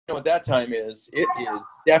know what that time is? It is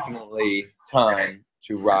definitely time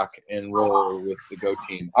to rock and roll with the Go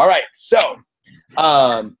team. All right, so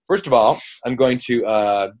first of all, I'm going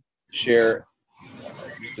to share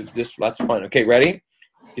this. Lots of fun. Okay, ready?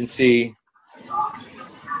 You can see.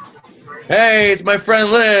 Hey, it's my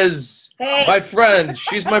friend Liz. Hey. My friend.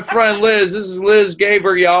 She's my friend Liz. This is Liz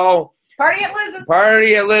Gaber, y'all. Party at Liz's.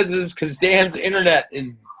 Party at Liz's because Dan's internet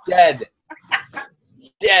is dead.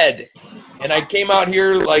 Dead. And I came out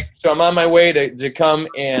here so I'm on my way to come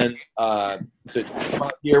and to come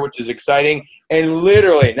out here, which is exciting. And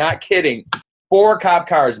literally, not kidding, 4 cop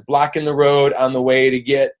cars blocking the road on the way to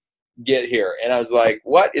get here. And I was like,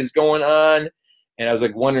 what is going on? And I was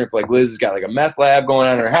like wondering if Liz has got a meth lab going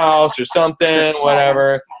on in her house or something,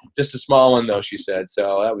 whatever. Just a small one though, she said.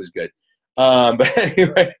 So that was good. But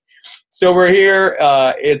anyway, so we're here.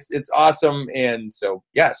 It's awesome. And so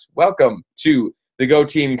yes, welcome to the Go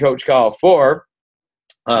Team Coach Call for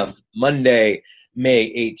Monday,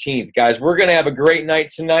 May 18th. Guys, we're going to have a great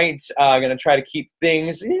night tonight. Going to try to keep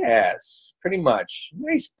things, yes, pretty much.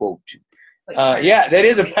 Nice boat. Yeah, that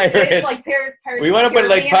is a pirate. We want to put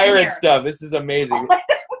pirate stuff. This is amazing.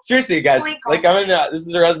 Seriously, guys, I'm in this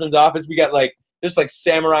is her husband's office. We got this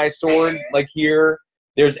samurai sword here.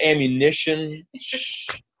 There's ammunition.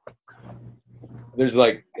 There's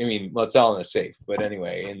it's all in a safe, but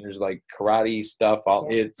anyway, and there's karate stuff.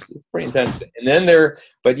 It's pretty intense. And then there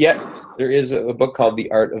is a book called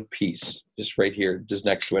The Art of Peace, just right here, just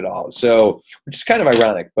next to it all. So, which is kind of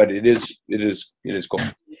ironic, but it is cool.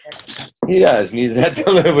 He needs that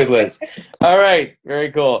to live with Liz. All right,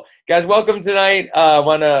 very cool, guys. Welcome tonight.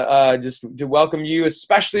 Want to just to welcome you,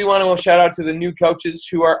 especially want to shout out to the new coaches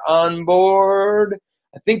who are on board.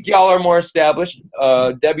 I think y'all are more established.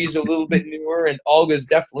 Debbie's a little bit newer, and Olga's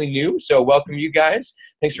definitely new. So welcome you guys.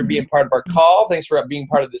 Thanks for being part of our call. Thanks for being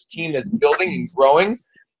part of this team that's building and growing.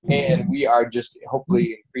 And we are just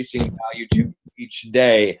hopefully increasing value to each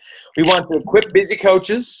day. We want to equip busy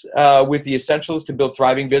coaches with the essentials to build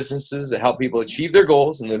thriving businesses that help people achieve their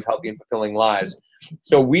goals and live healthy and fulfilling lives.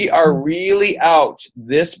 So we are really out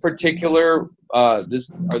this particular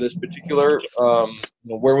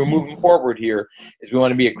where we're moving forward here is we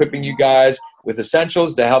want to be equipping you guys with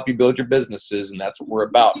essentials to help you build your businesses, and that's what we're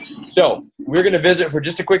about. So we're going to visit for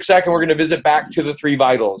just a quick second. We're going to visit back to the 3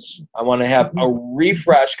 vitals. I want to have a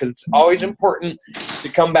refresh because it's always important to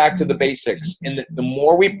come back to the basics, and the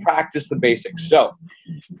more we practice the basics. So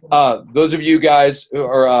those of you guys who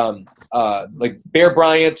are Bear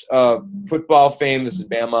Bryant, football fame, this is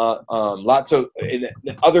Bama, lots of and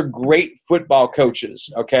other great football coaches,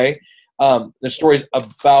 okay? The stories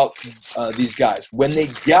about these guys. When they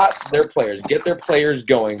get their players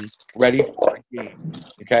going, ready for a game,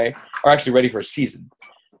 okay? Or actually ready for a season.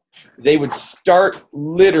 They would start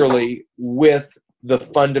literally with the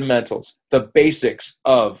fundamentals, the basics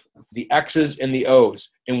of the X's and the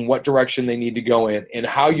O's and what direction they need to go in and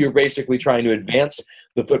how you're basically trying to advance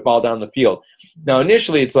the football down the field. Now,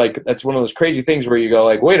 initially, it's that's one of those crazy things where you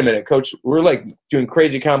go wait a minute, coach, we're doing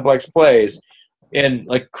crazy complex plays and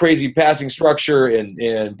crazy passing structure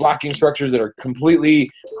and blocking structures that are completely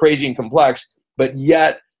crazy and complex, but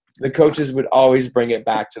yet the coaches would always bring it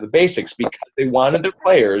back to the basics because they wanted their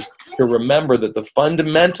players to remember that the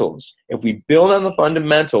fundamentals, if we build on the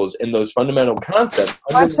fundamentals and those fundamental concepts,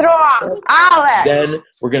 what's wrong, Alex? Then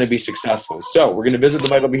we're going to be successful. So we're going to visit the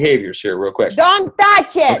vital behaviors here real quick. Don't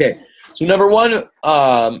touch it. Okay. So number 1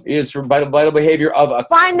 is for vital behavior of a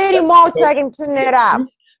find the remote so I can turn it up.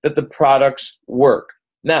 That the products work.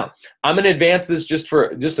 Now, I'm going to advance this just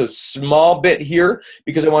a small bit here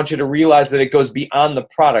because I want you to realize that it goes beyond the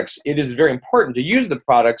products. It is very important to use the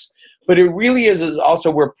products, but it really is also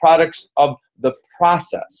we're products of the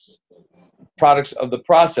process. Products of the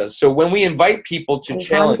process. So when we invite people to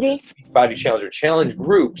challenge, body challenge or challenge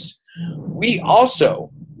groups, we also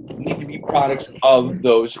need to be products of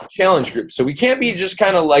those challenge groups. So we can't be just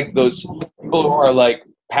kind of like those people who are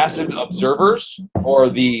passive observers or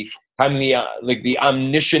the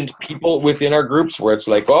omniscient people within our groups where it's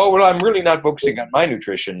I'm really not focusing on my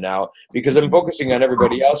nutrition now because I'm focusing on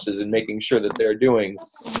everybody else's and making sure that they're doing.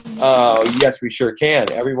 Yes, we sure can.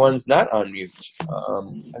 Everyone's not on mute.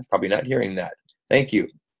 I'm probably not hearing that. Thank you.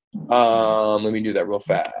 Let me do that real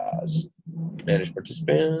fast. Manage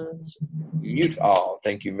participants. Mute all.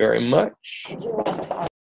 Thank you very much.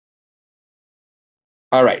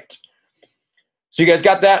 All right. So you guys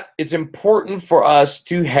got that? It's important for us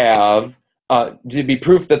to have to be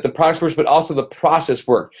proof that the products work, but also the process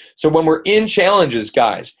work. So when we're in challenges,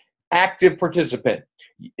 guys, active participant,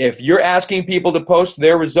 If you're asking people to post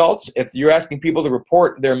their results, if you're asking people to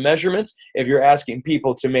report their measurements, if you're asking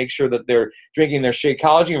people to make sure that they're drinking their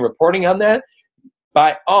Shakeology and reporting on that,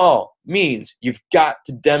 by all means, you've got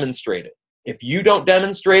to demonstrate it. If you don't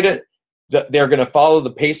demonstrate it, they're going to follow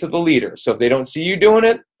the pace of the leader. So if they don't see you doing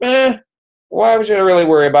it, why would you really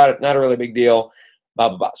worry about it? Not a really big deal. Blah,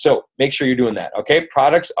 blah, blah. So make sure you're doing that, okay?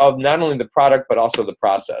 Products of not only the product, but also the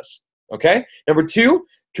process, okay? Number 2,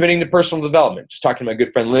 committing to personal development. Just talking to my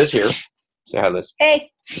good friend Liz here. Say hi, Liz. Hey.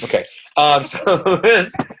 Okay. So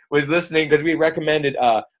Liz was listening because we recommended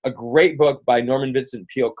a great book by Norman Vincent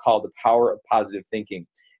Peale called The Power of Positive Thinking.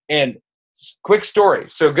 And quick story.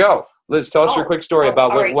 So go. Liz, tell us your quick story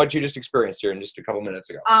about what you just experienced here in just a couple minutes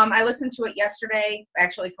ago. I listened to it yesterday,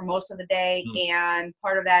 actually for most of the day, and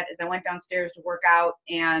part of that is I went downstairs to work out,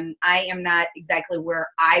 and I am not exactly where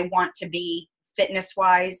I want to be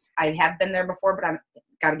fitness-wise. I have been there before, but I've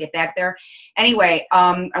got to get back there. Anyway,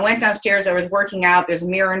 I went downstairs. I was working out. There's a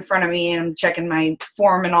mirror in front of me, and I'm checking my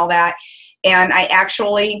form and all that, and I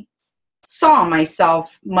actually saw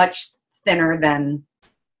myself much thinner than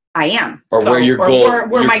I am. Or where your goal,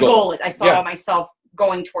 where my goal is. I saw myself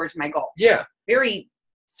going towards my goal. Yeah. Very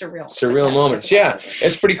surreal. Surreal moments. Yeah.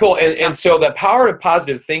 It's pretty cool. And so The Power of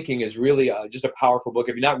Positive Thinking is really just a powerful book.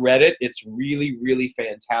 If you've not read it, it's really, really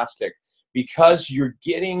fantastic because you're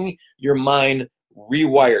getting your mind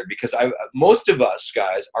rewired, because most of us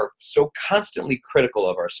guys are so constantly critical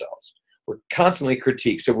of ourselves. We're constantly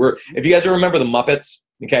critiqued. So if you guys remember the Muppets,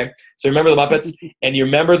 okay, so remember the Muppets, and you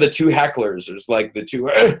remember the two hecklers. There's like the two,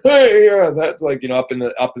 hey, yeah, that's like, up in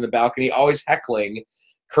the balcony, always heckling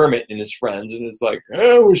Kermit and his friends, and it's like,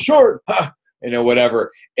 oh, we're short,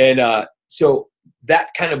 whatever. And so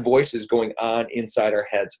that kind of voice is going on inside our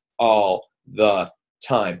heads all the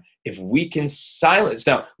time. If we can silence,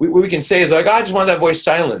 now what we can say is like, I just want that voice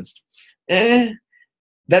silenced.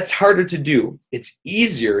 That's harder to do. It's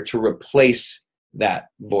easier to replace that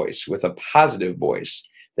voice with a positive voice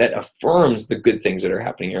that affirms the good things that are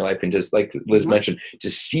happening in your life. And just like Liz mentioned, to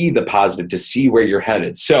see the positive, to see where you're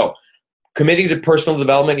headed. So committing to personal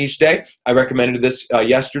development each day. I recommended this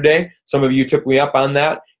yesterday. Some of you took me up on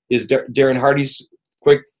that. Is Darren Hardy's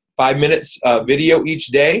quick 5 minutes video each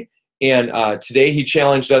day. And today he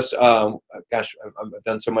challenged us. Gosh, I've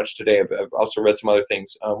done so much today. I've also read some other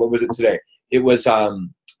things. What was it today? It was,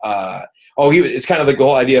 it's kind of like the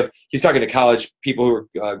whole idea of, he's talking to college people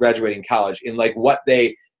who are graduating college, and like what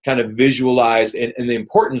they kind of visualize and the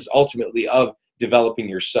importance ultimately of developing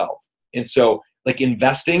yourself. And so like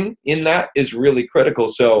investing in that is really critical.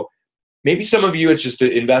 So maybe some of you, it's just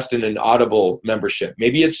to invest in an Audible membership.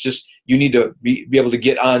 Maybe it's just you need to be able to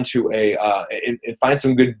get onto and find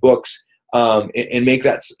some good books and make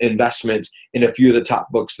that investment in a few of the top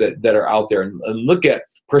books that are out there, and look at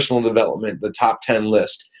personal development, the top 10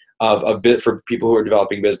 list of bit for people who are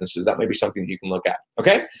developing businesses. That might be something that you can look at.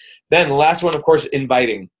 Okay. Then the last one, of course,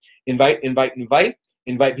 inviting. Invite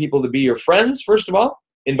people to be your friends, first of all.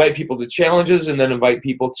 Invite people to challenges, and then invite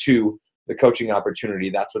people to the coaching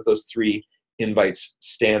opportunity. That's what those 3 invites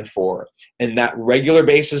stand for. And that regular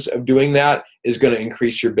basis of doing that is going to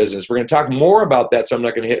increase your business. We're going to talk more about that, so I'm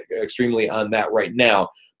not going to hit extremely on that right now,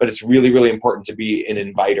 but it's really, really important to be an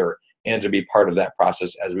inviter and to be part of that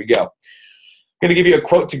process as we go. I'm going to give you a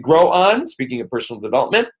quote to grow on, speaking of personal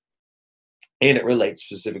development, and it relates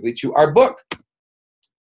specifically to our book,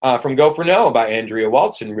 From Go for No by Andrea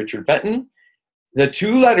Waltz and Richard Fenton. The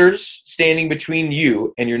 2 letters standing between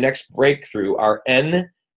you and your next breakthrough are N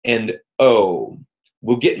and O.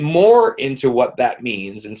 We'll get more into what that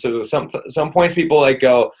means. And so some points people like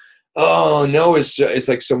go, oh, no, it's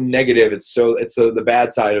like so negative. It's the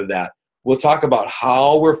bad side of that. We'll talk about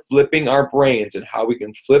how we're flipping our brains and how we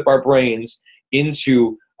can flip our brains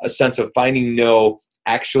into a sense of finding no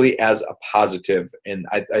actually as a positive. And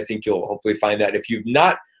I think you'll hopefully find that if you've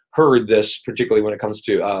not heard this, particularly when it comes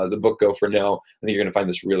to the book Go for No, I think you're going to find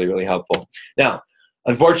this really, really helpful. Now,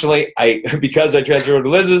 unfortunately, because I transferred over to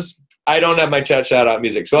Liz's, I don't have my chat shout out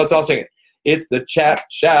music. So let's all sing it. It's the chat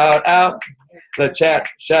shout out. The chat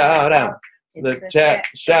shout out. The chat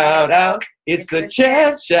shout out. It's the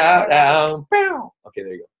chat shout out. Okay,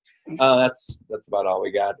 there you go. That's about all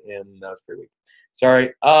we got, and that was pretty weak.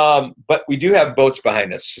 Sorry. But we do have boats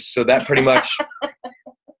behind us, so that pretty much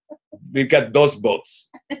we've got those boats.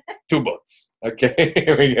 2 boats. Okay,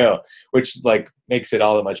 here we go. Which makes it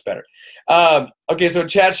all that much better. Okay, so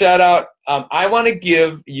chat shout out. I want to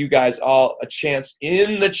give you guys all a chance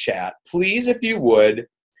in the chat, please, if you would.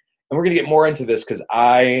 And we're going to get more into this because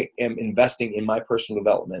I am investing in my personal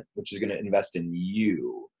development, which is going to invest in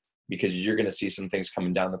you, because you're going to see some things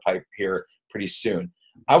coming down the pipe here pretty soon.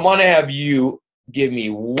 I want to have you give me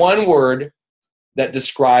one word that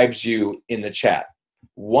describes you in the chat.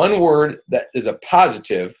 One word that is a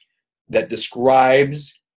positive that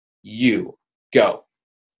describes you. Go.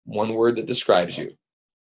 One word that describes you.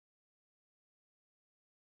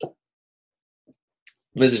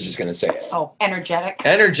 Liz is just going to say it. Oh, energetic.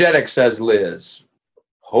 Energetic, says Liz.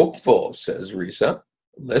 Hopeful, says Risa.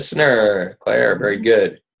 Listener, Claire, very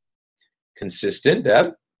good. Consistent,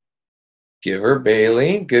 Deb. Giver,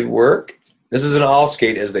 Bailey, good work. This is an all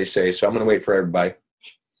skate, as they say, so I'm going to wait for everybody.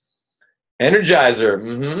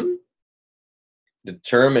 Energizer,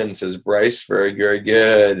 Determined, says Bryce, very, very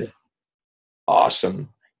good. Awesome.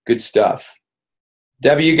 Good stuff.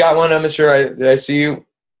 Debbie, you got one? I'm not sure. Did I see you?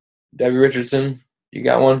 Debbie Richardson, you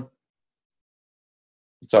got one?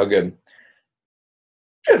 It's all good.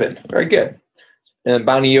 Driven, very good. And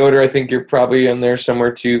Bonnie Yoder, I think you're probably in there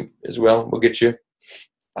somewhere too as well. We'll get you.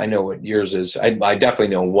 I know what yours is. I definitely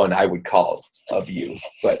know one I would call of you.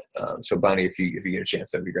 But so Bonnie, if you get a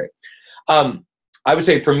chance, that'd be great. I would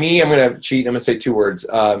say for me, I'm going to cheat. I'm going to say two words.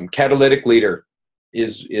 Catalytic leader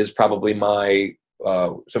is probably my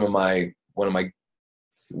one of my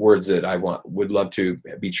words that I would love to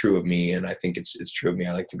be true of me, and I think it's true of me.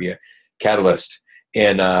 I like to be a catalyst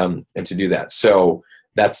and to do that. So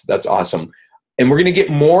that's awesome. And we're going to get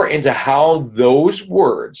more into how those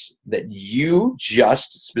words that you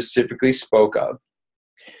just specifically spoke of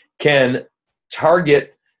can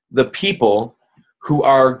target the people who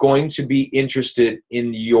are going to be interested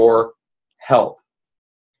in your help.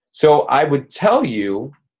 So I would tell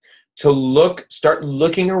you to start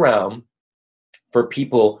looking around for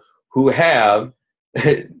people who have,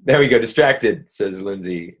 there we go, distracted, says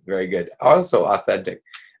Lindsay. Very good. Also authentic.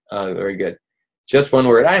 Very good. Just one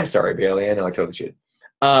word. I'm sorry, Bailey. I know I totally should.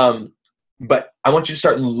 But I want you to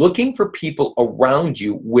start looking for people around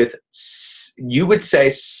you with, you would say,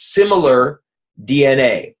 similar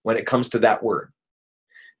DNA when it comes to that word.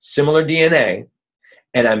 Similar DNA.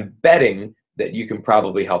 And I'm betting that you can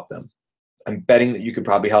probably help them. I'm betting that you could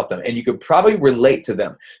probably help them. And you could probably relate to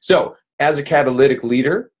them. So as a catalytic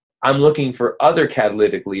leader, I'm looking for other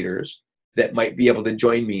catalytic leaders that might be able to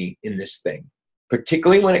join me in this thing,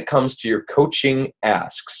 particularly when it comes to your coaching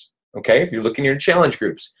asks. Okay, if you're looking at your challenge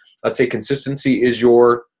groups, let's say consistency is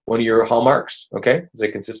one of your hallmarks. Okay, let's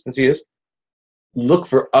say consistency is. Look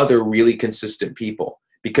for other really consistent people,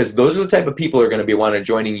 because those are the type of people who are going to be wanting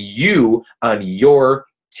joining you on your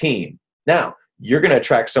team. Now, you're going to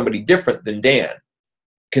attract somebody different than Dan.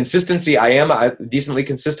 Consistency, I am decently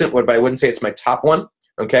consistent, but I wouldn't say it's my top one.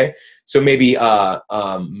 Okay, so maybe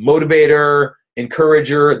motivator,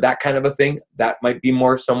 encourager, that kind of a thing. That might be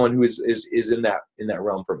more someone who is in that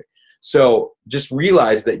realm for me. So just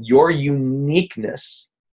realize that your uniqueness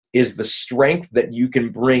is the strength that you can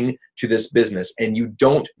bring to this business, and you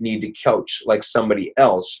don't need to coach like somebody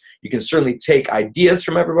else. You can certainly take ideas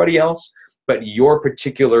from everybody else, but your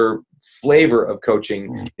particular flavor of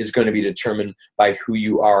coaching is going to be determined by who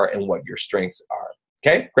you are and what your strengths are.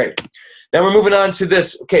 Okay, great. Now we're moving on to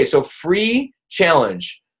this. Okay, so free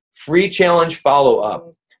challenge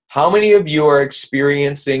follow-up. How many of you are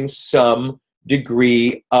experiencing some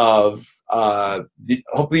degree of,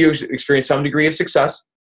 hopefully you experience some degree of success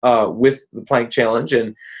with the Plank Challenge.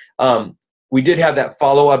 And we did have that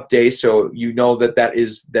follow-up day, so you know that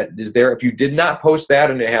is there. If you did not post that,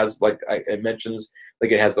 and it has, like it mentions,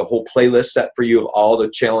 like it has the whole playlist set for you of all the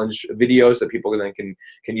challenge videos that people then can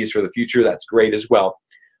use for the future, that's great as well.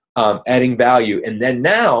 Adding value. And then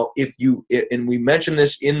now, and we mentioned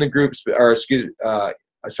this in the groups, or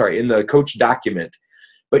in the coach document,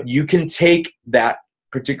 but you can take that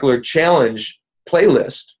particular challenge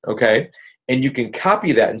playlist, okay, and you can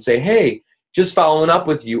copy that and say, hey, just following up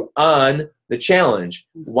with you on the challenge,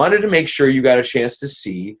 wanted to make sure you got a chance to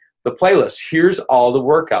see the playlist. Here's all the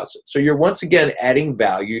workouts. So you're once again adding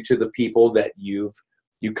value to the people that you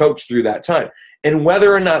coached through that time. And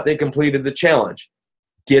whether or not they completed the challenge,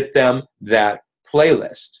 get them that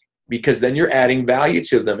playlist, because then you're adding value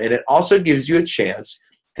to them. And it also gives you a chance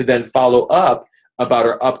to then follow up about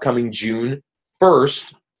our upcoming June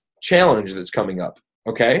 1st challenge that's coming up.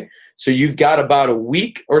 Okay, so you've got about a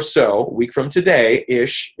week from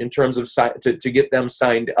today-ish, in terms of to get them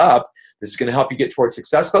signed up. This is going to help you get towards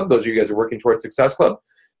Success Club. Those of you guys who are working towards Success Club,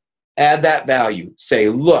 add that value. Say,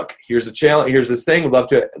 look, here's the challenge. Here's this thing. Love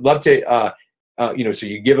to. So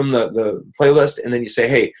you give them the playlist, and then you say,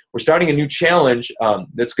 hey, we're starting a new challenge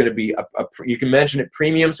that's going to be you can mention it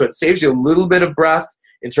premium, so it saves you a little bit of breath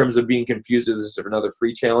in terms of being confused if this is another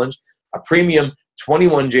free challenge. A premium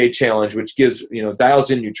 21J challenge, which gives,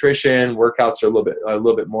 dials in nutrition, workouts are a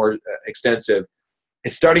little bit more extensive.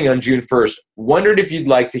 It's starting on June 1st. Wondered if you'd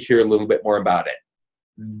like to hear a little bit more about it.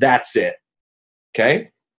 That's it. Okay?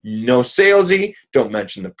 No salesy. Don't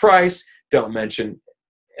mention the price. Don't mention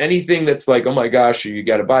anything that's like, oh my gosh, you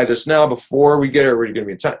got to buy this now before we get it, or we're going to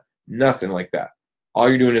be in time. Nothing like that. All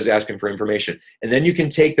you're doing is asking for information. And then you can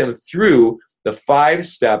take them through the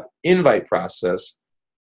 5-step invite process,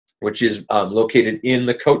 which is located in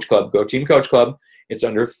the Coach Club, Go Team Coach Club. It's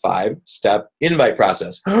under 5-step invite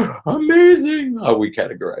process. Amazing. Oh, we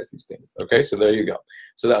categorize these things. Okay, so there you go.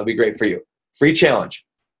 So that would be great for you. Free challenge.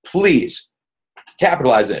 Please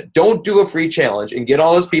capitalize on it. Don't do a free challenge and get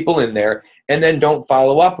all those people in there and then don't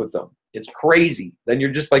follow up with them. It's crazy. Then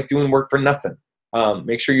you're just like doing work for nothing.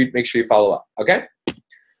 Make sure you follow up. Okay.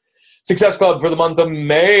 Success Club for the month of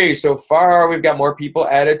May. So far, we've got more people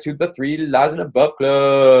added to the 3 Lives and Above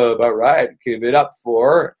Club. All right. Give it up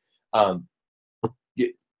for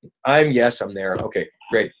I'm there. Okay,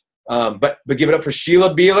 great. But give it up for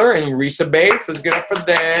Sheila Beeler and Risa Bates. Let's get up for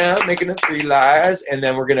them, making the 3 lives. And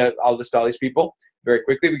then I'll list all these people very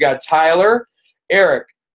quickly. We got Tyler, Eric,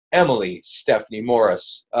 Emily, Stephanie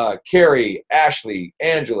Morris, Carrie, Ashley,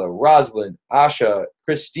 Angela, Rosalind, Asha,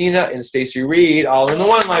 Christina, and Stacy Reed, all in the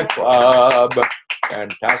One Life Club.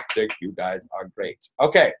 Fantastic. You guys are great.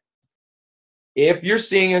 Okay. If you're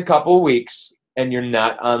seeing a couple weeks and you're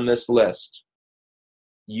not on this list,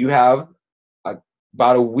 you have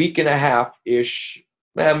about a week and a half-ish.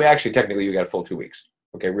 Actually, technically, you got a full 2 weeks.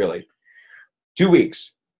 Okay, really. 2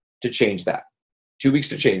 weeks to change that. 2 weeks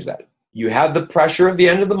to change that. You have the pressure of the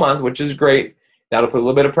end of the month, which is great. That'll put a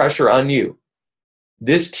little bit of pressure on you.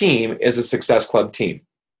 This team is a Success Club team.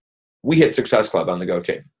 We hit Success Club on the Go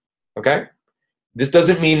team. Okay? This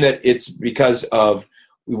doesn't mean that it's because of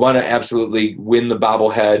we want to absolutely win the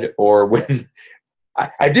bobblehead or win.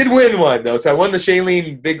 I did win one, though. So I won the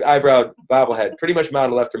Shailene big eyebrow bobblehead, pretty much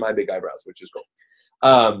modeled after my big eyebrows, which is cool.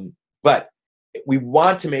 But we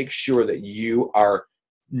want to make sure that you are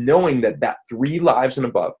knowing that 3 lives and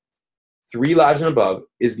above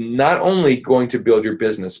is not only going to build your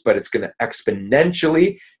business, but it's going to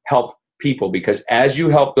exponentially help people, because as you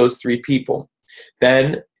help those 3 people,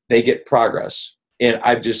 then they get progress. And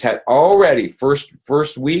I've just had already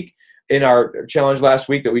first week in our challenge last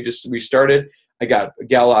week that we started, I got a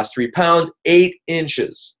gal lost 3 pounds, 8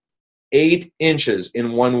 inches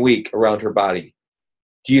in 1 week around her body.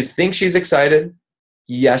 Do you think she's excited?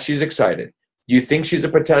 Yes, she's excited. Do you think she's a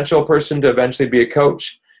potential person to eventually be a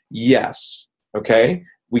coach? Yes. Okay.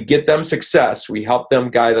 We get them success. We help them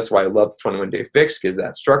guide. That's why I love the 21-day fix. Gives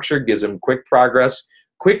that structure, gives them quick progress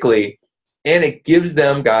quickly, and it gives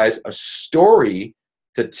them, guys, a story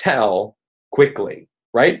to tell quickly,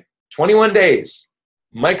 right? 21 days,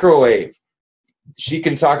 microwave. She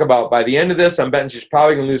can talk about, by the end of this, I'm betting she's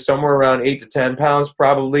probably going to lose somewhere around 8 to 10 pounds,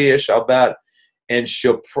 probably-ish, I'll bet. And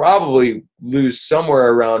she'll probably lose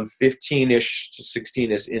somewhere around 15-ish to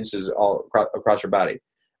 16-ish inches all across her body.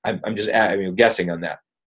 I'm guessing on that.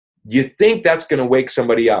 You think that's going to wake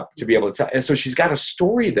somebody up to be able to tell? And so she's got a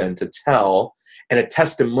story then to tell and a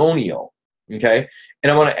testimonial, okay?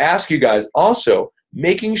 And I want to ask you guys also,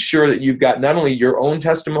 making sure that you've got not only your own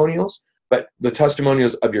testimonials, but the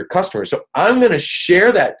testimonials of your customers. So I'm going to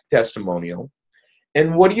share that testimonial.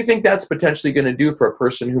 And what do you think that's potentially going to do for a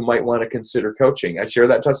person who might want to consider coaching? I share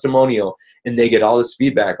that testimonial and they get all this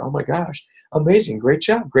feedback. Oh my gosh, amazing, great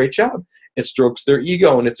job, great job. It strokes their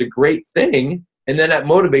ego and it's a great thing. And then that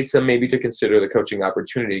motivates them maybe to consider the coaching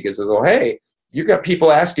opportunity, because oh, hey, you got people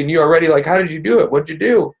asking you already, like, how did you do it? What'd you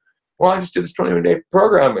do? Well, I just did this 21-day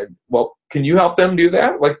program. And well, can you help them do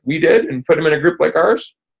that like we did and put them in a group like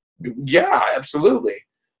ours? Yeah, absolutely.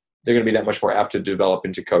 They're going to be that much more apt to develop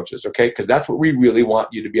into coaches, okay? Because that's what we really want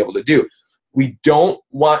you to be able to do. We don't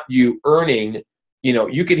want you earning,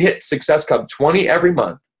 you could hit Success Club 20 every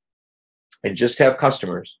month and just have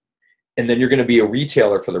customers, and then you're going to be a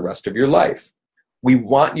retailer for the rest of your life. We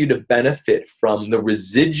want you to benefit from the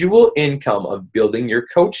residual income of building your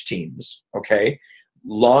coach teams, okay?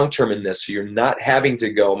 Long-term in this, so you're not having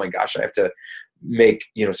to go, oh my gosh, I have to make,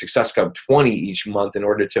 Success Club 20 each month in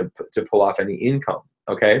order to pull off any income.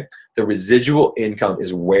 Okay, the residual income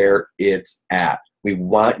is where it's at. We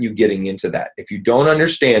want you getting into that. If you don't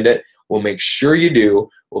understand it, we'll make sure you do.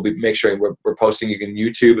 Make sure we're posting. You can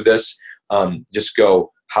YouTube this. Just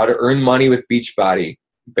go how to earn money with Beachbody.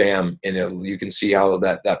 Bam, and you can see how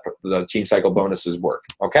the Team Cycle bonuses work.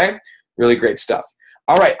 Okay, really great stuff.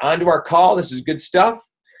 All right, on to our call. This is good stuff.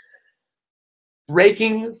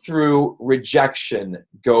 Breaking through rejection.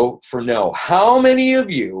 Go for no. How many of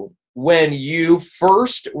you, when you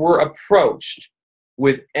first were approached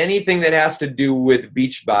with anything that has to do with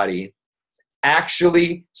Beachbody,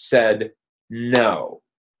 actually said no?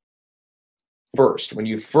 first, when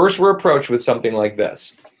you first were approached with something like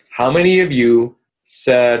this, how many of you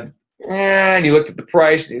said, and you looked at the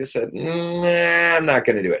price and you said, I'm not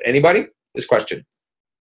going to do it? Anybody? This question.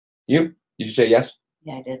 You? Did you say yes?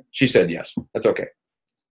 Yeah, I did. She said yes. That's okay.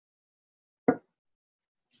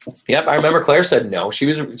 Yep, I remember Claire said no. She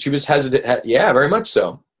was hesitant. Yeah, very much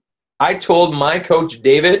so. I told my coach,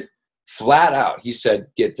 David, flat out. He said,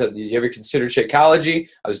 you ever considered Shakeology?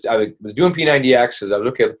 I was doing P90X because I was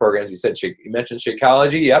okay with the programs. He said, you mentioned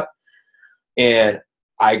Shakeology? Yep. And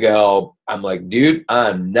I'm like, dude,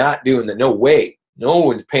 I'm not doing that. No way. No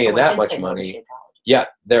one's paying that much money. Yeah,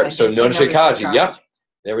 there. So no to Shakeology. Yep.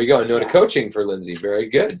 There we go. No to coaching for Lindsay. Very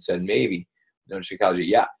good. Said maybe. No to Shakeology.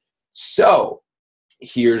 Yeah. So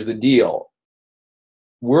here's the deal.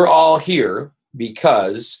 We're all here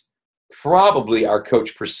because probably our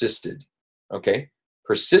coach persisted. Okay.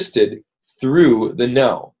 Persisted through the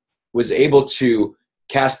no. Was able to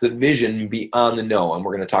cast the vision beyond the no. And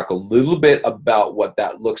we're going to talk a little bit about what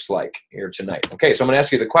that looks like here tonight. Okay, so I'm going to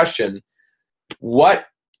ask you the question, what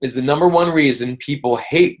is the number one reason people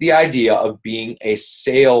hate the idea of being a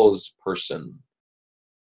salesperson?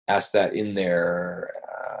 Ask that in there.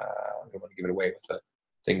 I don't want to give it away with the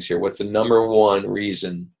things here. What's the number one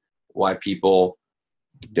reason why people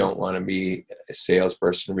don't want to be a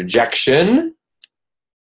salesperson? Rejection.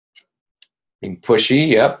 Being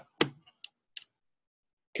pushy, yep.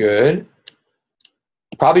 Good.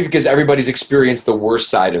 Probably because everybody's experienced the worst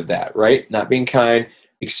side of that, right? Not being kind,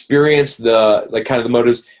 experience the kind of the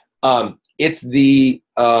motives. It's the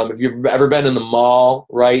if you've ever been in the mall,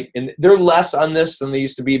 right? And they're less on this than they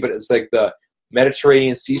used to be, but it's like the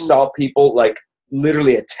Mediterranean sea salt people, like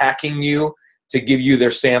literally attacking you to give you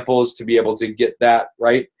their samples to be able to get that,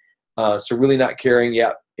 right? So really not caring,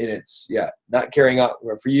 not caring out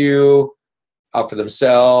for you. Out for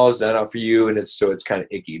themselves, not out for you, and it's kind of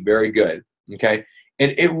icky. Very good, okay?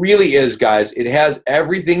 And it really is, guys. It has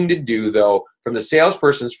everything to do, though, from the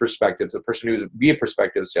salesperson's perspective, the person who's a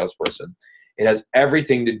prospective salesperson. It has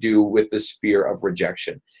everything to do with this fear of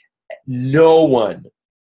rejection. No one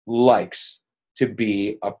likes to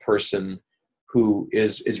be a person who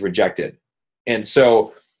is rejected, and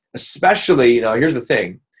so especially, here's the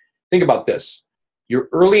thing. Think about this. You're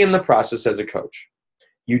early in the process as a coach.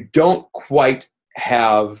 You don't quite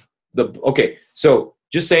have so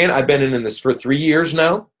just saying, I've been in this for 3 years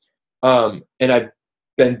now, and I've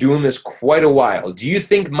been doing this quite a while. Do you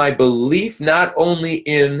think my belief not only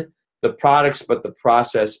in the products but the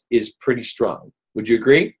process is pretty strong? Would you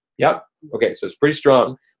agree? Yep. Okay, so it's pretty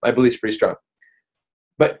strong. My belief's pretty strong.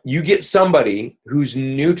 But you get somebody who's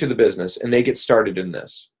new to the business and they get started in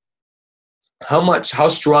this. How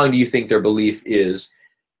strong do you think their belief is?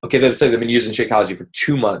 Okay, let's say they've been using Shakeology for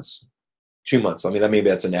 2 months. 2 months. I mean, maybe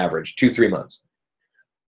that's an average, 2-3 months.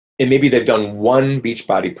 And maybe they've done one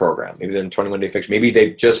Beachbody program. Maybe they're in 21-day fix. Maybe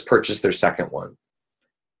they've just purchased their second one.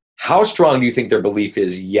 How strong do you think their belief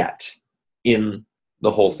is yet in the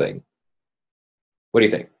whole thing? What do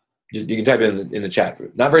you think? You can type it in the chat.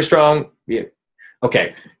 Not very strong? Yeah.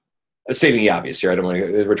 Okay. Stating the obvious here. I don't want to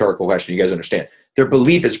get a rhetorical question. You guys understand. Their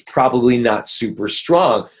belief is probably not super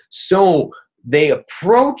strong. So they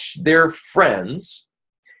approach their friends,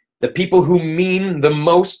 the people who mean the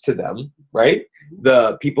most to them, right?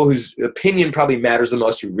 The people whose opinion probably matters the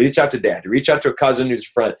most. You reach out to dad, you reach out to a cousin who's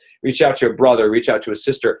a friend, reach out to a brother, reach out to a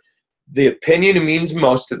sister. The opinion means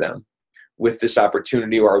most to them with this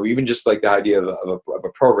opportunity, or even just like the idea of a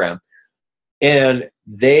program. And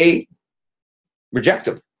they reject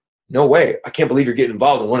them. No way. I can't believe you're getting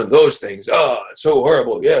involved in one of those things. Oh, it's so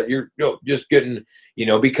horrible. Yeah, you're just getting,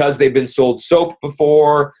 because they've been sold soap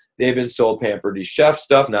before. They've been sold Pampered Chef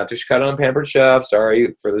stuff, not to cut on Pampered Chef.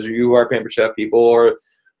 Sorry for those of you who are Pampered Chef people, or,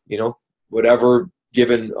 whatever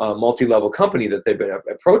given multi-level company that they've been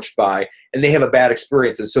approached by, and they have a bad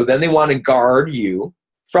experience. And so then they want to guard you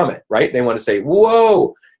from it, right? They want to say,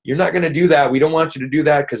 whoa, you're not going to do that. We don't want you to do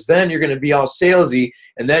that, because then you're going to be all salesy,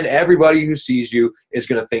 and then everybody who sees you is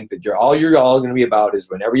going to think that you're all going to be about is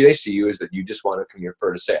whenever they see you is that you just want to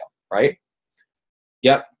convert a sale, right?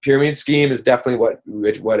 Yep, pyramid scheme is definitely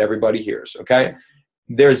what everybody hears, okay?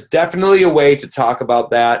 There's definitely a way to talk about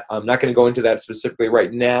that. I'm not going to go into that specifically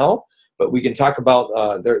right now, but we can talk about,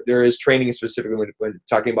 there is training specifically when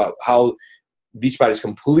talking about how Beachbody is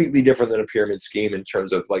completely different than a pyramid scheme in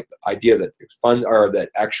terms of like the idea that that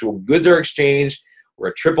actual goods are exchanged. We're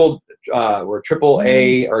a triple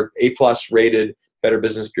A or A+ rated Better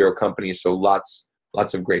Business Bureau company. So lots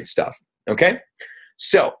of great stuff. Okay.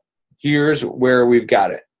 So here's where we've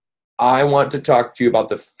got it. I want to talk to you about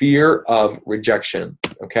the fear of rejection.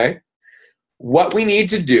 Okay. What we need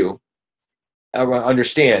to do,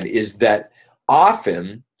 understand, is that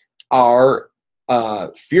often our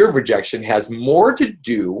fear of rejection has more to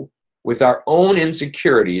do with our own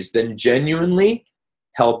insecurities than genuinely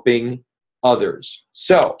helping others.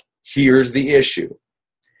 So here's the issue.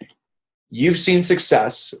 You've seen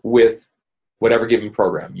success with whatever given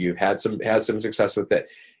program. You've had some success with it.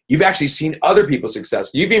 You've actually seen other people's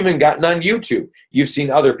success. You've even gotten on YouTube. You've seen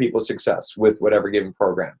other people's success with whatever given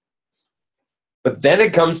program. But then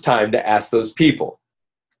it comes time to ask those people.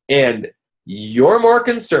 And you're more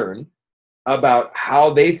concerned about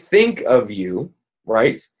how they think of you,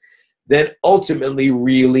 right, than ultimately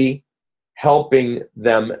really helping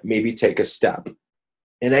them maybe take a step.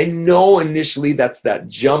 And I know initially that's that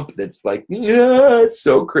jump that's like, yeah, it's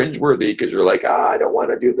so cringeworthy because you're like, I don't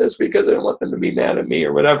want to do this because I don't want them to be mad at me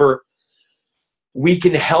or whatever. We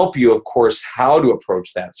can help you, of course, how to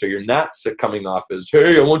approach that. So you're not coming off as,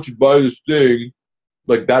 hey, I want you to buy this thing.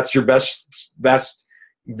 Like that's your best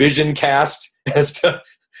vision cast as to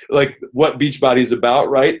like what Beachbody is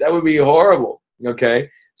about, right? That would be horrible, okay?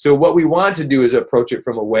 So what we want to do is approach it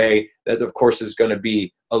from a way that, of course, is going to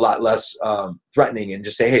be a lot less threatening and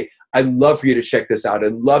just say, hey, I'd love for you to check this out.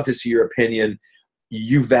 I'd love to see your opinion.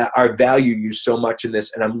 I value you so much in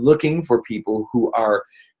this, and I'm looking for people who are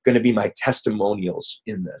going to be my testimonials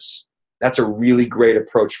in this. That's a really great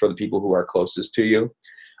approach for the people who are closest to you.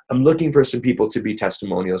 I'm looking for some people to be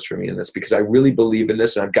testimonials for me in this because I really believe in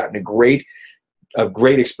this, and I've gotten a great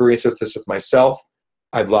experience with this with myself.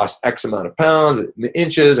 I've lost X amount of pounds,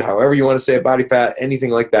 inches, however you want to say it, body fat, anything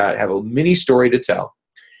like that. Have a mini story to tell.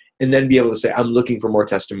 And then be able to say, I'm looking for more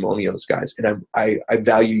testimonials, guys. And I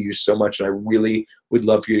value you so much, and I really would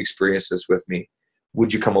love for you to experience this with me.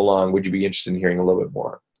 Would you come along? Would you be interested in hearing a little bit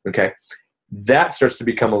more? Okay. That starts to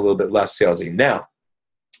become a little bit less salesy now.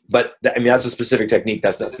 But that's a specific technique.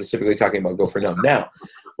 That's not specifically talking about go for no. Now,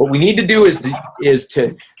 what we need to do is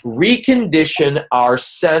to recondition our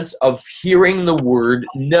sense of hearing the word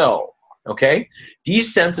no, okay?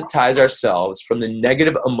 Desensitize ourselves from the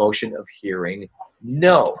negative emotion of hearing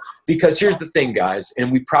no. Because here's the thing, guys,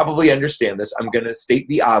 and we probably understand this. I'm going to state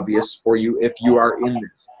the obvious for you if you are in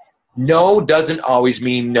this. No doesn't always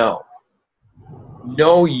mean no.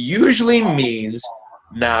 No usually means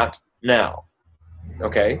not now.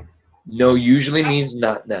 Okay? No usually means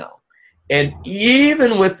not now. And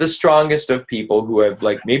even with the strongest of people who have,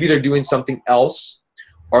 like, maybe they're doing something else,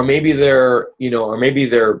 or maybe they're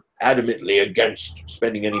adamantly against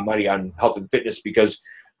spending any money on health and fitness because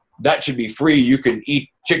that should be free. You can eat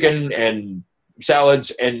chicken and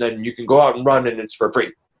salads and then you can go out and run and it's for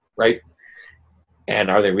free, right? And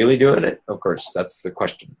are they really doing it? Of course, that's the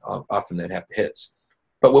question often that hits.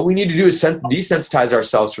 But what we need to do is desensitize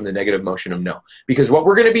ourselves from the negative emotion of no. Because what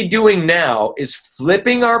we're going to be doing now is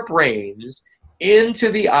flipping our brains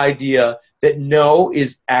into the idea that no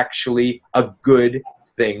is actually a good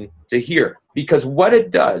thing to hear. Because what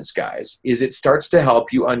it does, guys, is it starts to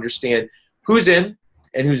help you understand who's in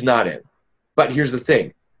and who's not in. But here's the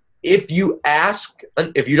thing. If you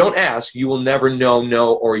don't ask, you will never know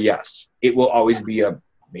no or yes. It will always be a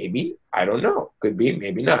maybe, I don't know, could be,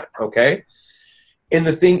 maybe not, okay? And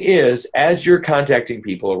the thing is, as you're contacting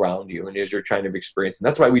people around you and as you're trying to experience, and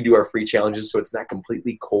that's why we do our free challenges, so it's not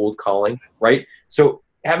completely cold calling, right? So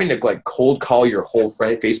having to like cold call your whole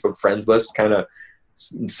Facebook friends list, kind of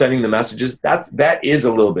sending the messages, that is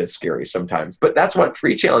a little bit scary sometimes. But that's what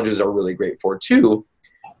free challenges are really great for too.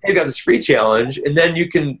 You got this free challenge, and then you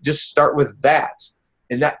can just start with that.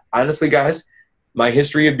 And that, honestly, guys, my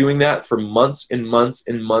history of doing that for months and months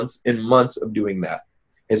and months and months of doing that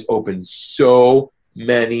has opened so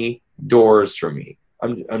many doors for me.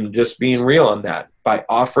 I'm just being real on that. By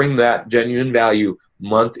offering that genuine value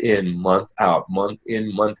month in, month out, month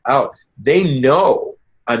in, month out, they know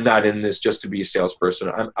I'm not in this just to be a salesperson.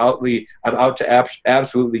 I'm out to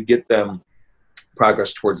absolutely get them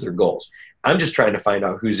progress towards their goals. I'm just trying to find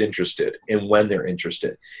out who's interested and when they're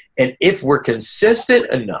interested. And if we're consistent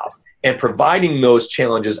enough and providing those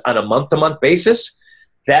challenges on a month-to-month basis,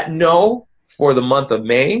 that no for the month of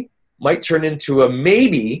May might turn into a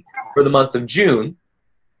maybe for the month of June,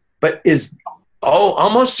 but is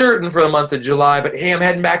almost certain for the month of July. But hey, I'm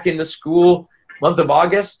heading back into school month of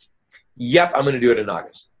August. Yep, I'm going to do it in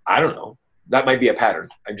August. I don't know. That might be a pattern.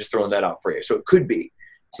 I'm just throwing that out for you. So it could be.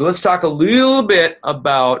 So let's talk a little bit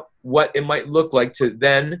about what it might look like to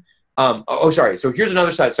then. So here's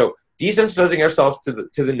another side. So desensitizing ourselves to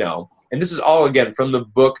the no, and this is all again from the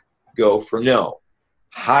book Go for No.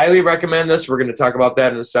 Highly recommend this. We're going to talk about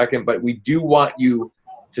that in a second, but we do want you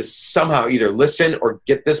to somehow either listen or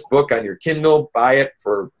get this book on your Kindle, buy it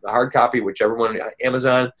for the hard copy, whichever one,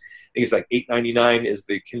 Amazon. I think it's like $8.99 is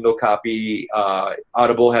the Kindle copy.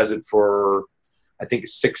 Audible has it for I think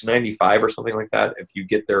it's $6.95 or something like that if you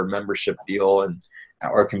get their membership deal,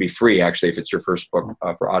 or it can be free actually if it's your first book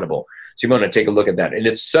for Audible. So you want to take a look at that. And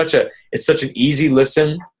it's such an easy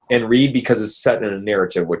listen and read because it's set in a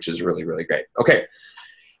narrative, which is really, really great. Okay.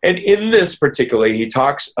 And in this particularly, he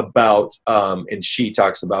talks about, and she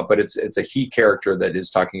talks about, but it's a he character that is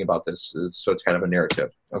talking about this. So it's kind of a narrative.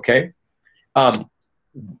 Okay.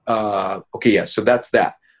 Okay. Yeah. So that's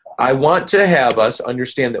that. I want to have us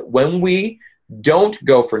understand that when we don't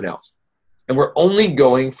go for no's and we're only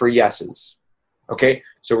going for yeses. Okay.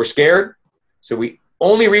 So we're scared. So we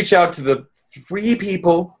only reach out to the 3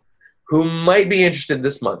 people who might be interested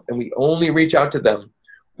this month, and we only reach out to them.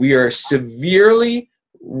 We are severely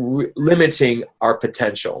limiting our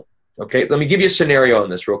potential. Okay, let me give you a scenario on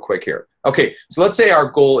this real quick here. Okay, so let's say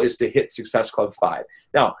our goal is to hit Success Club 5.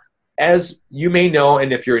 Now, as you may know,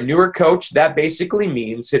 and if you're a newer coach, that basically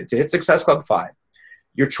means to hit Success Club 5,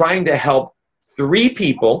 you're trying to help 3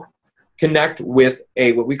 people connect with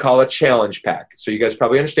what we call a challenge pack. So you guys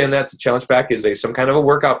probably understand that. The challenge pack is some kind of a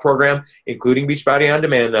workout program, including Beachbody On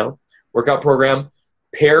Demand now, workout program,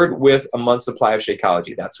 paired with a month's supply of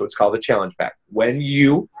Shakeology. That's what's called the challenge pack. When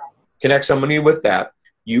you connect somebody with that,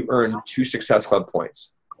 you earn 2 Success Club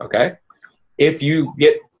points, okay? If you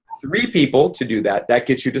get 3 people to do that, that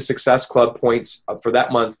gets you to Success Club points for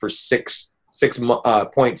that month for 6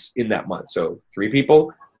 points in that month. So 3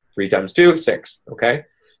 people, 3 times 2, 6, okay?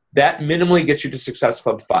 That minimally gets you to Success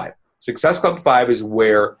Club 5. Success Club 5 is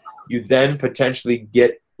where you then potentially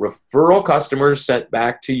get referral customers sent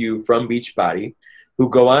back to you from Beachbody who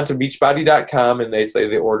go on to beachbody.com and they say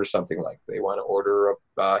they order something like they want to order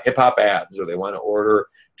hip hop abs, or they want to order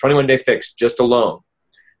 21-day fix just alone.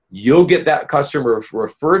 You'll get that customer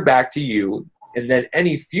referred back to you, and then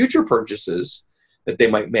any future purchases that they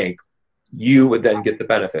might make, you would then get the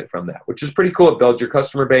benefit from that, which is pretty cool. It builds your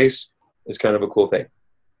customer base. It's kind of a cool thing.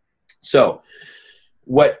 So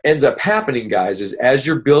what ends up happening, guys, is as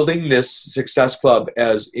you're building this Success Club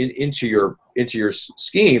into your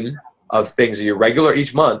scheme of things that you're regular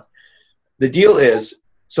each month, the deal is,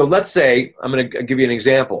 so let's say, I'm going to give you an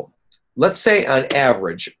example. Let's say on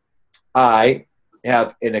average, I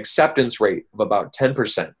have an acceptance rate of about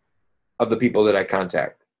 10% of the people that I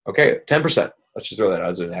contact. Okay, 10%. Let's just throw that out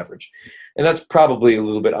as an average. And that's probably a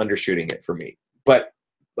little bit undershooting it for me. But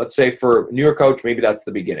let's say for a newer coach, maybe that's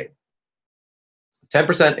the beginning.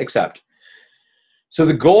 10% accept. So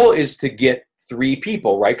the goal is to get 3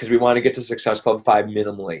 people, right? Because we want to get to Success Club 5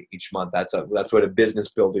 minimally each month. That's what a business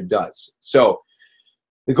builder does. So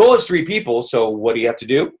the goal is 3 people. So what do you have to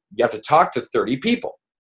do? You have to talk to 30 people,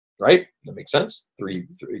 right? That makes sense.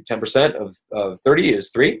 10% of 30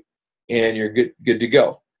 is 3, and you're good to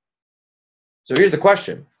go. So here's the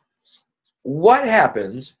question. What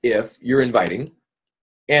happens if you're inviting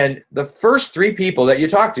and the first 3 people that you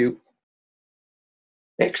talk to,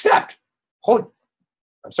 they accept? Holy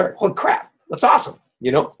crap. That's awesome.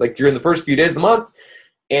 You know, like you're in the first few days of the month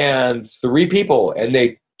and 3 people and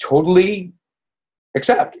they totally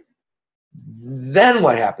accept. Then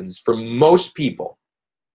what happens for most people?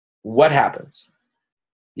 What happens?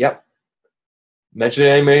 Yep. Mention it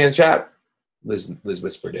anybody in the chat. Liz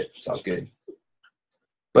whispered it. Sounds good.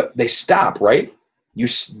 But they stop, right? You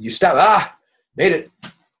stop. Made it.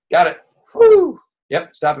 Got it. Whew.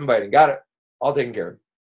 Yep. Stop inviting. Got it. All taken care of.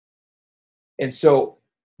 And so,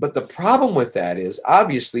 but the problem with that is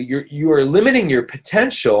obviously you are limiting your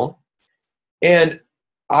potential. And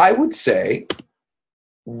I would say,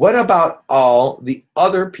 what about all the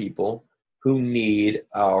other people who need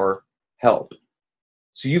our help?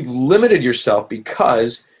 So you've limited yourself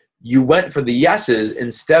because you went for the yeses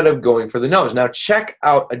instead of going for the no's. Now check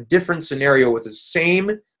out a different scenario with the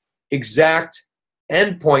same exact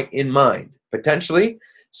endpoint in mind. Potentially,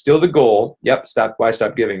 still the goal. Yep, why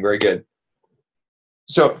stop giving? Very good.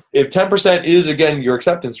 So if 10% is, again, your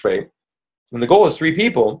acceptance rate, and the goal is 3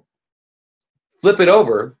 people, flip it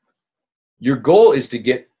over. Your goal is to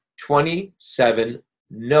get 27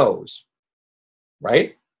 no's,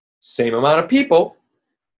 right? Same amount of people.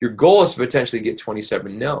 Your goal is to potentially get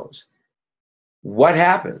 27 no's. What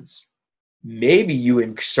happens? Maybe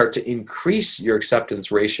you start to increase your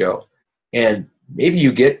acceptance ratio, and maybe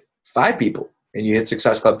you get 5 people and you hit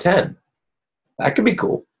Success Club 10. That could be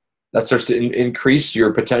cool. That starts to increase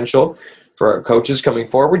your potential for our coaches coming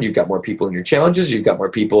forward. You've got more people in your challenges. You've got more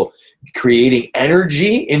people creating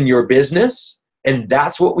energy in your business. And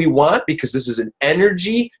that's what we want, because this is an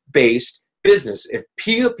energy-based business. If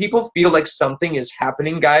people feel like something is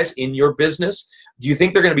happening, guys, in your business, do you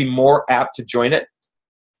think they're going to be more apt to join it?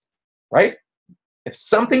 Right? If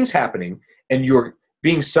something's happening and you're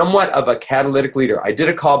being somewhat of a catalytic leader. I did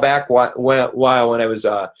a call back while when I was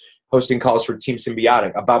hosting calls for Team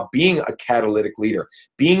Symbiotic about being a catalytic leader,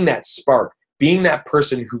 being that spark, being that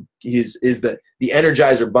person who is the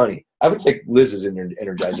Energizer Bunny. I would say Liz is an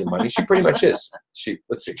Energizer Bunny. She pretty much is.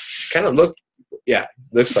 Let's see, kind of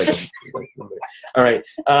looks like him. All right.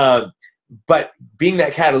 But being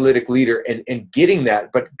that catalytic leader and getting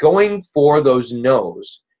that, but going for those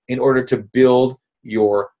no's in order to build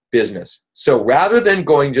your business. So rather than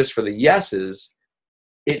going just for the yeses,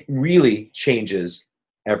 it really changes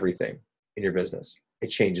everything in your business. It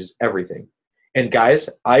changes everything. And guys,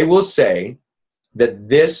 I will say that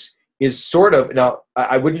this is sort of, now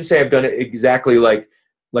I wouldn't say I've done it exactly like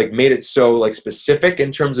made it so like specific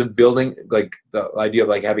in terms of building like the idea of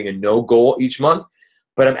like having a no goal each month,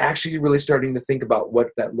 but I'm actually really starting to think about what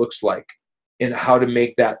that looks like and how to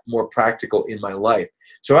make that more practical in my life.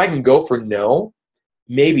 So I can go for no,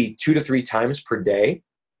 maybe 2 to 3 times per day.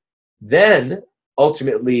 Then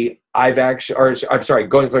ultimately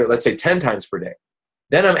going for, let's say 10 times per day.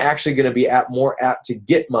 Then I'm actually going to be more apt to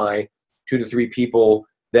get my 2 to 3 people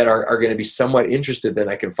that are going to be somewhat interested, then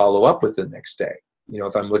I can follow up with the next day. You know,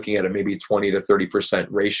 if I'm looking at a maybe 20 to 30%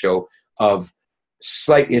 ratio of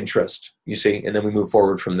slight interest, you see, and then we move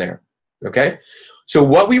forward from there. Okay. So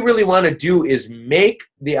what we really want to do is make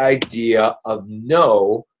the idea of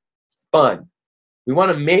no fun. We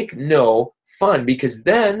want to make no fun, because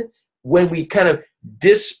then when we kind of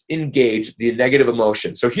disengage the negative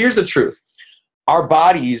emotion. So here's the truth. Our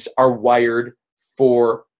bodies are wired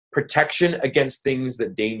for protection against things that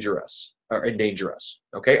endanger us.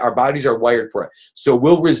 Okay? Our bodies are wired for it. So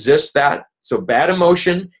we'll resist that. So bad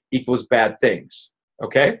emotion equals bad things.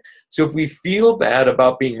 Okay? So if we feel bad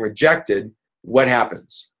about being rejected, what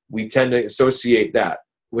happens? We tend to associate that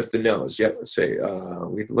with the no's. Yep. Let's say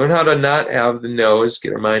we learn how to not have the no's,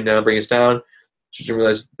 get our mind down, bring us down. Just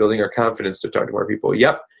realize building our confidence to talk to more people.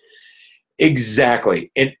 Yep.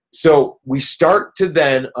 Exactly. And so we start to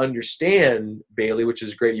then understand, Bailey, which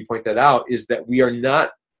is great you point that out, is that we are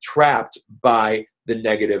not trapped by the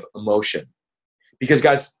negative emotion. Because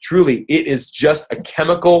guys, truly, it is just a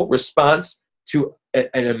chemical response to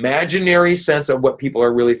an imaginary sense of what people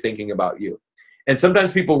are really thinking about you. And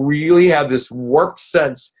sometimes people really have this warped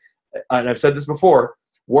sense, and I've said this before,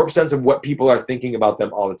 warped sense of what people are thinking about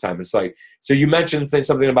them all the time. It's like, so you mentioned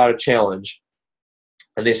something about a challenge,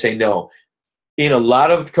 and they say no. In a lot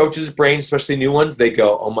of coaches' brains, especially new ones, they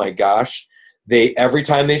go, oh my gosh, every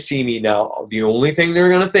time they see me now, the only thing they're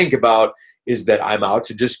going to think about is that I'm out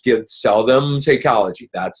to just sell them Shakeology.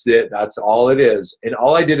 That's it. That's all it is. And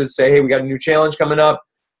all I did is say, hey, we got a new challenge coming up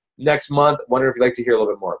next month. Wonder if you'd like to hear a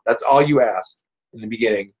little bit more. That's all you asked in the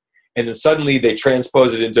beginning. And then suddenly they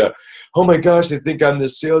transpose it into, oh my gosh, they think I'm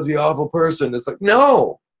this salesy, awful person. It's like,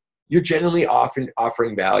 no, you're genuinely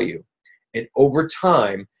offering value. And over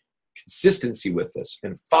time, consistency with this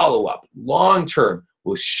and follow-up long-term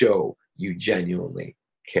will show you genuinely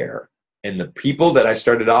care. And the people that I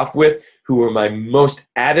started off with who were my most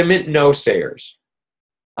adamant no-sayers,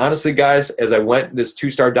 honestly, guys, as I went this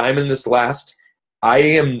 2-star diamond I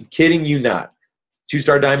am kidding you not.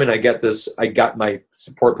 2-star diamond, I got my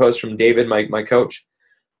support post from David, my coach.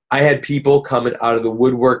 I had people coming out of the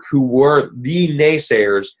woodwork who were the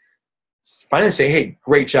naysayers finally say, hey,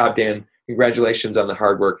 great job, Dan. Congratulations on the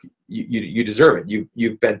hard work. You deserve it.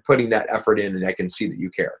 You've been putting that effort in, and I can see that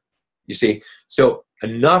you care. You see? So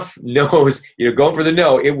enough no's, going for the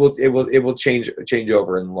no, it will change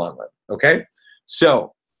over in the long run. Okay?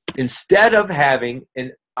 So instead of having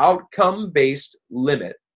an outcome-based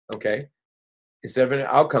limit, okay, instead of an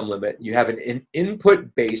outcome limit, you have an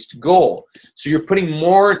input-based goal. So you're putting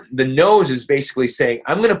more, the no's is basically saying,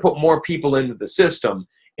 I'm going to put more people into the system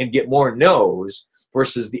and get more no's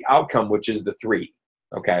versus the outcome, which is the 3,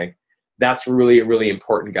 okay? That's really, really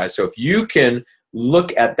important, guys. So if you can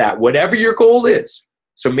look at that, whatever your goal is,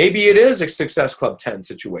 so maybe it is a Success Club 10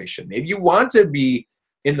 situation. Maybe you want to be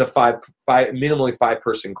in the minimally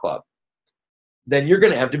 5-person club. Then you're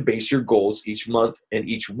going to have to base your goals each month and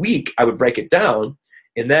each week. I would break it down,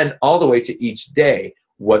 and then all the way to each day,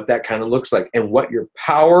 what that kind of looks like and what your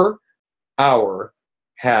power hour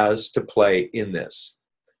has to play in this.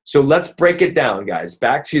 So let's break it down, guys.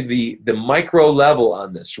 Back to the micro level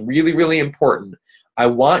on this. Really, really important. I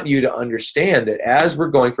want you to understand that as we're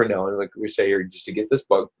going for no, and like we say here, just to get this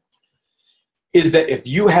book, is that if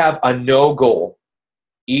you have a no goal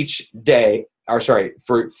each day,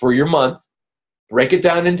 for your month, break it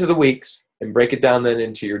down into the weeks and break it down then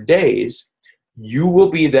into your days, you will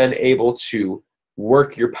be then able to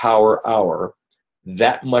work your power hour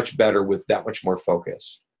that much better with that much more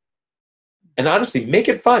focus. And honestly, make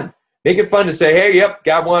it fun. Make it fun to say, hey, yep,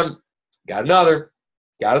 got one, got another,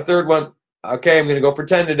 got a third one. Okay, I'm going to go for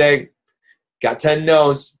 10 today. Got 10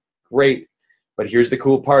 no's. Great. But here's the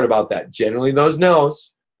cool part about that. Generally, those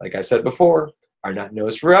no's, like I said before, are not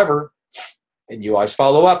no's forever. And you always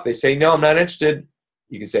follow up. They say, no, I'm not interested.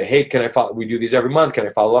 You can say, hey, can I follow? We do these every month. Can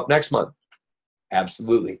I follow up next month?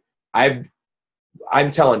 Absolutely. I'm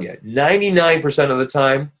telling you, 99% of the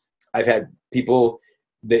time, I've had people,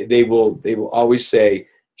 they will always say,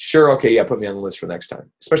 sure, okay, yeah, put me on the list for next time,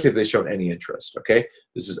 especially if they've shown any interest, okay?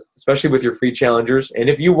 This is especially with your free challengers. And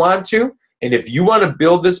if you want to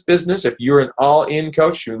build this business, if you're an all-in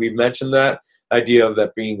coach, we've mentioned that idea of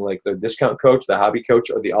that being like the discount coach, the hobby coach,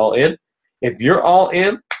 or the all-in. If you're all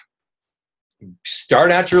in,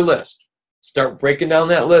 start at your list. Start breaking down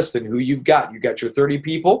that list and who you've got. You got your 30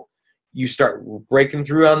 people. You start breaking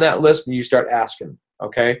through on that list and you start asking,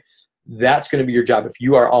 okay? That's going to be your job if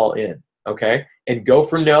you are all in, okay? And Go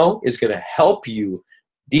for No is going to help you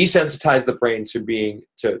desensitize the brain to being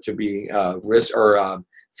risk or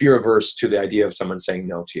fear averse to the idea of someone saying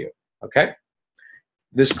no to you, okay?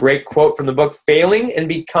 This great quote from the book, failing and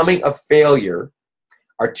becoming a failure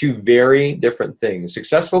are two very different things.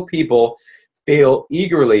 Successful people fail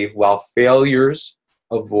eagerly while failures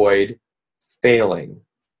avoid failing.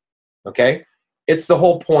 Okay? It's the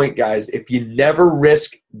whole point, guys. If you never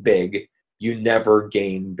risk big, you never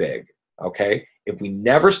gain big. Okay? If we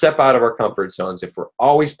never step out of our comfort zones, if we're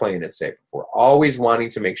always playing it safe, if we're always wanting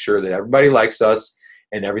to make sure that everybody likes us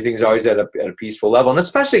and everything's always at a peaceful level. And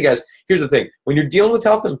especially, guys, here's the thing. When you're dealing with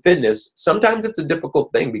health and fitness, sometimes it's a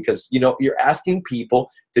difficult thing because, you're asking people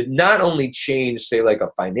to not only change, say, like a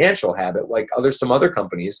financial habit, like some other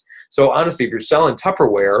companies. So honestly, if you're selling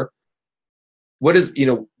Tupperware, what is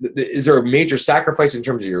there a major sacrifice in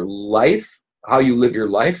terms of your life, how you live your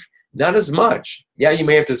life? Not as much. Yeah, you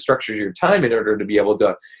may have to structure your time in order to be able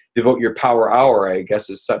to devote your power hour, I guess,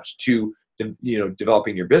 as such to,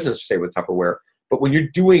 developing your business, say, with Tupperware. But when you're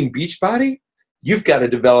doing Beachbody, you've got to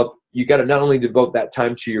not only devote that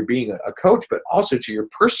time to your being a coach, but also to your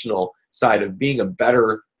personal side of being a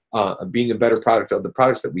better product of the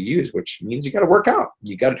products that we use, which means you got to work out.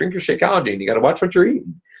 You got to drink your Shakeology and you got to watch what you're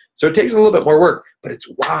eating. So it takes a little bit more work, but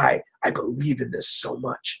it's why I believe in this so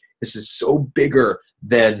much. This is so bigger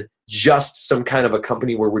than just some kind of a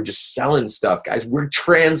company where we're just selling stuff, guys. We're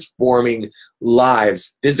transforming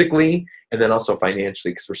lives physically and then also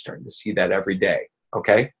financially because we're starting to see that every day.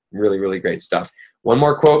 Okay? Really, really great stuff. One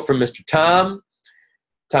more quote from Mr. Tom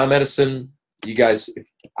Edison. You guys,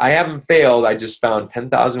 I haven't failed. I just found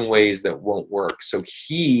 10,000 ways that won't work. So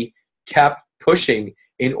he kept pushing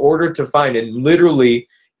in order to find, and literally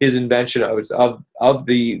his invention of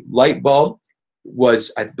the light bulb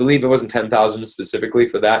was, I believe it wasn't 10,000 specifically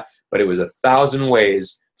for that, but it was 1,000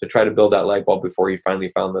 ways to try to build that light bulb before he finally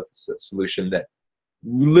found the solution that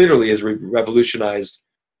literally has revolutionized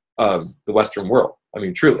the Western world. I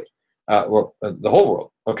mean, truly, the whole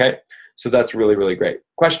world. Okay, so that's really, really great.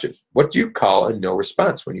 Question: what do you call a no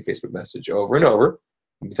response when you Facebook message over and over?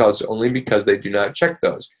 You can tell it's only because they do not check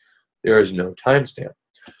those. There is no timestamp.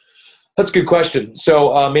 That's a good question.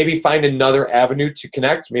 So maybe find another avenue to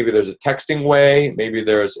connect. Maybe there's a texting way. Maybe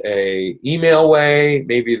there's a email way.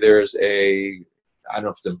 Maybe there's I don't know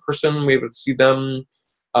if it's in person, we're able to see them.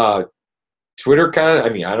 Twitter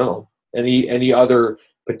I don't know. Any other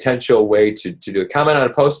potential way to do a comment on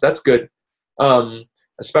a post, that's good.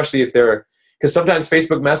 Especially if because sometimes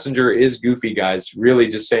Facebook Messenger is goofy, guys, really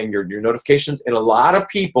just saying your notifications. And a lot of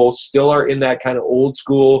people still are in that kind of old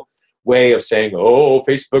school way of saying, oh,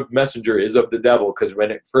 Facebook Messenger is of the devil, because when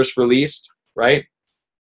it first released, right?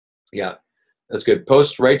 Yeah, that's good.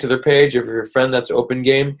 Post right to their page if you're a friend that's open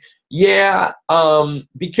game. Yeah,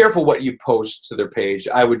 be careful what you post to their page.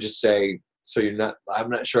 I would just say, I'm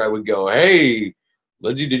not sure I would go, hey,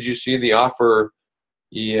 Lindsay, did you see the offer?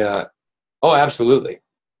 Yeah. Oh, absolutely.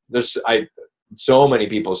 So many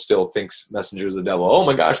people still think Messenger is the devil. Oh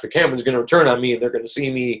my gosh, the camera's going to turn on me and they're going to see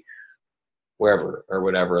me wherever or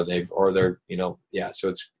whatever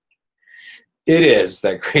So it is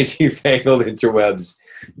that crazy fangled interwebs.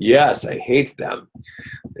 Yes, I hate them.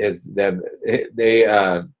 Them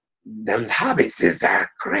hobbits is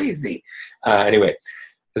crazy. Anyway, I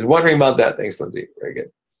was wondering about that. Thanks, Lindsay. Very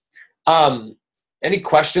good. Any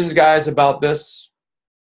questions, guys, about this?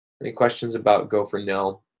 Any questions about Go for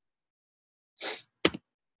No?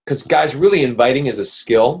 Because, guys, really inviting is a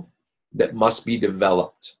skill that must be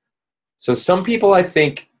developed. So some people, I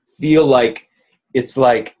think, feel like it's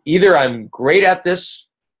like either I'm great at this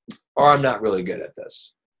or I'm not really good at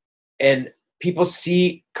this. And people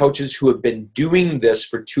see coaches who have been doing this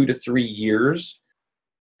for 2 to 3 years,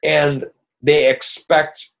 and they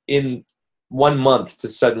expect in 1 month to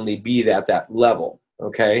suddenly be at that level,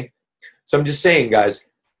 okay? So I'm just saying, guys,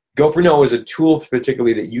 Go for No is a tool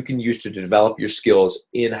particularly that you can use to develop your skills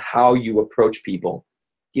in how you approach people,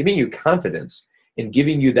 giving you confidence and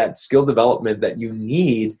giving you that skill development that you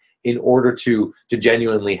need in order to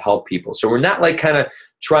genuinely help people. So we're not like kind of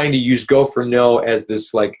trying to use Go for No as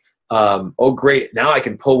this like, oh great, now I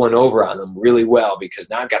can pull one over on them really well because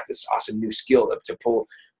now I've got this awesome new skill to pull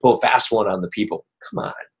a fast one on the people. Come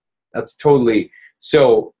on. That's totally,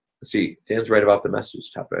 so let's see, Dan's right about the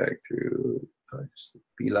message topic through, just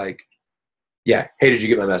be like, yeah, hey, did you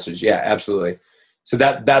get my message? Yeah, absolutely. So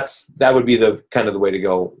that would be the kind of the way to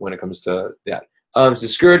go when it comes to that. It's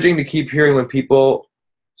discouraging to keep hearing when people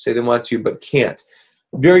say they want to but can't.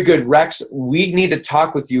 Very good, Rex. We need to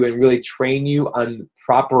talk with you and really train you on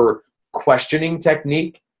proper questioning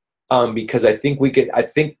technique, because I think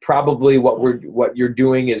probably what you're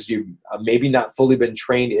doing is you maybe not fully been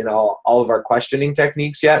trained in all of our questioning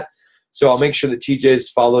techniques yet. So I'll make sure that TJ's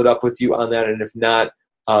followed up with you on that, and if not,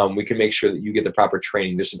 we can make sure that you get the proper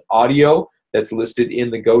training. There's an audio that's listed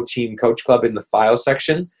in the Go Team Coach Club in the file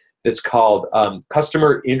section that's called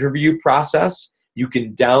Customer Interview Process. You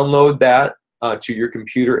can download that to your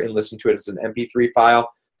computer and listen to it. It's an MP3 file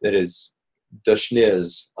that is the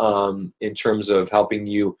schniz in terms of helping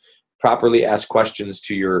you properly ask questions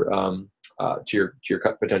to your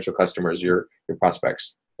potential customers, your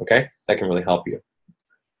prospects. Okay, that can really help you.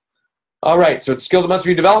 All right, so it's a skill that must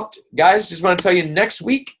be developed. Guys, just want to tell you next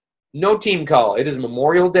week, no team call. It is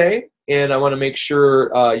Memorial Day, and I want to make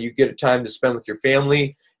sure you get a time to spend with your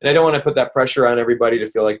family. And I don't want to put that pressure on everybody to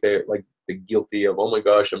feel like they're guilty of, oh my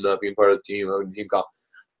gosh, I'm not being part of the team, I'm team call.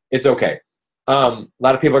 It's okay. A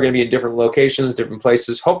lot of people are going to be in different locations, different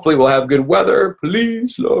places. Hopefully we'll have good weather.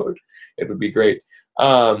 Please, Lord. It would be great.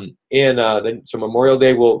 Then so Memorial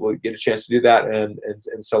Day, we'll get a chance to do that and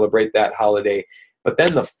celebrate that holiday. But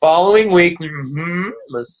then the following week,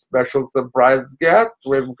 a special surprise guest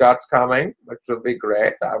we've got coming, which will be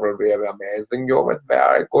great. I will be amazing you with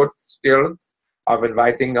very good skills of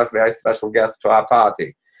inviting a very special guest to our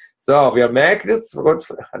party. So we'll make this good.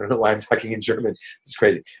 I don't know why I'm talking in German. It's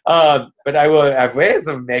crazy. But I will have ways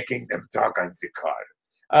of making them talk on the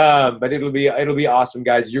call. But it'll be awesome,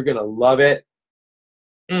 guys. You're gonna love it.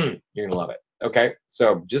 You're gonna love it. Okay.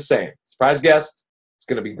 So just saying, surprise guest. It's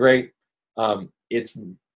gonna be great. It's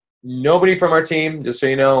nobody from our team, just so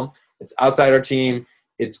you know. It's outside our team.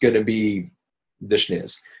 It's gonna be the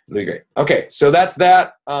schniz. It'll be great. Okay. So that's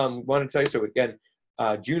that. Want to tell you. So again,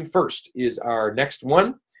 June 1st is our next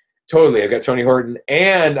one. Totally. I've got Tony Horton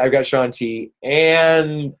and I've got Sean T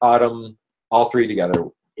and Autumn, all three together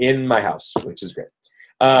in my house, which is great.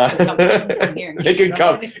 They can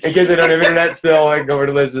come in case they don't have internet still. I can go over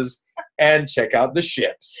to Liz's and check out the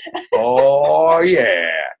ships. Oh yeah.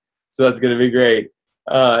 So that's going to be great.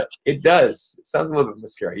 It does. It sounds a little bit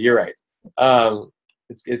muscular. You're right.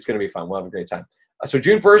 It's going to be fun. We'll have a great time. So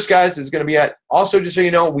June 1st, guys, is going to be at, also just so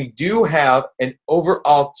you know, we do have an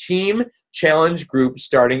overall team challenge group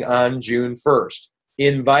starting on June 1st.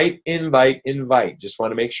 Invite. Just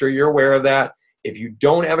want to make sure you're aware of that. If you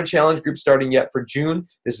don't have a challenge group starting yet for June,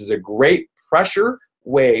 this is a great pressure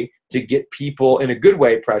way to get people, in a good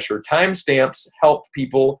way, pressure. Timestamps help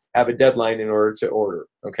people have a deadline in order to order,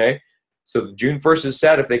 okay? So June 1st is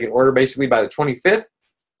set. If they can order basically by the 25th,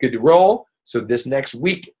 good to roll. So this next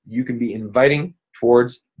week, you can be inviting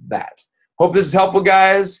towards that. Hope this is helpful,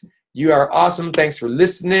 guys. You are awesome. Thanks for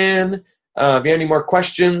listening. If you have any more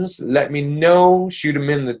questions, let me know. Shoot them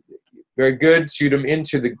in the, very good. Shoot them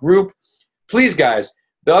into the group. Please, guys,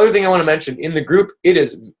 the other thing I want to mention in the group, it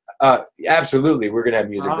is absolutely, we're going to have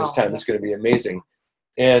music this time. It's going to be amazing.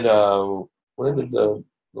 And where did the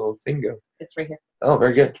little thing go? It's right here. Oh,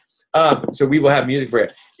 very good. So we will have music for you.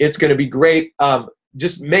 It's going to be great.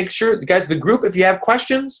 Just make sure, guys, the group, if you have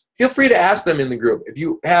questions, feel free to ask them in the group. If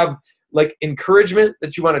you have like encouragement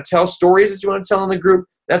that you want to tell, stories that you want to tell in the group,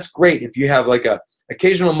 that's great. If you have like a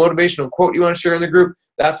occasional motivational quote you want to share in the group,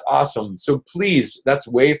 that's awesome. So please, that's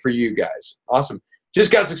way for you guys. Awesome. Just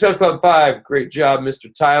got Success Club 5. Great job, Mr.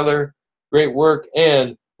 Tyler. Great work.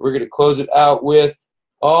 And we're going to close it out with,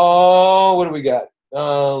 oh, what do we got?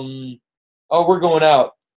 Oh, we're going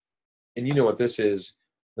out. And you know what this is.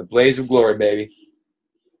 The blaze of glory, baby.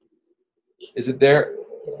 Is it there?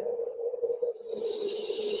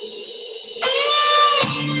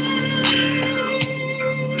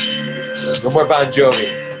 No more Bon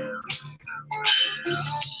Jovi.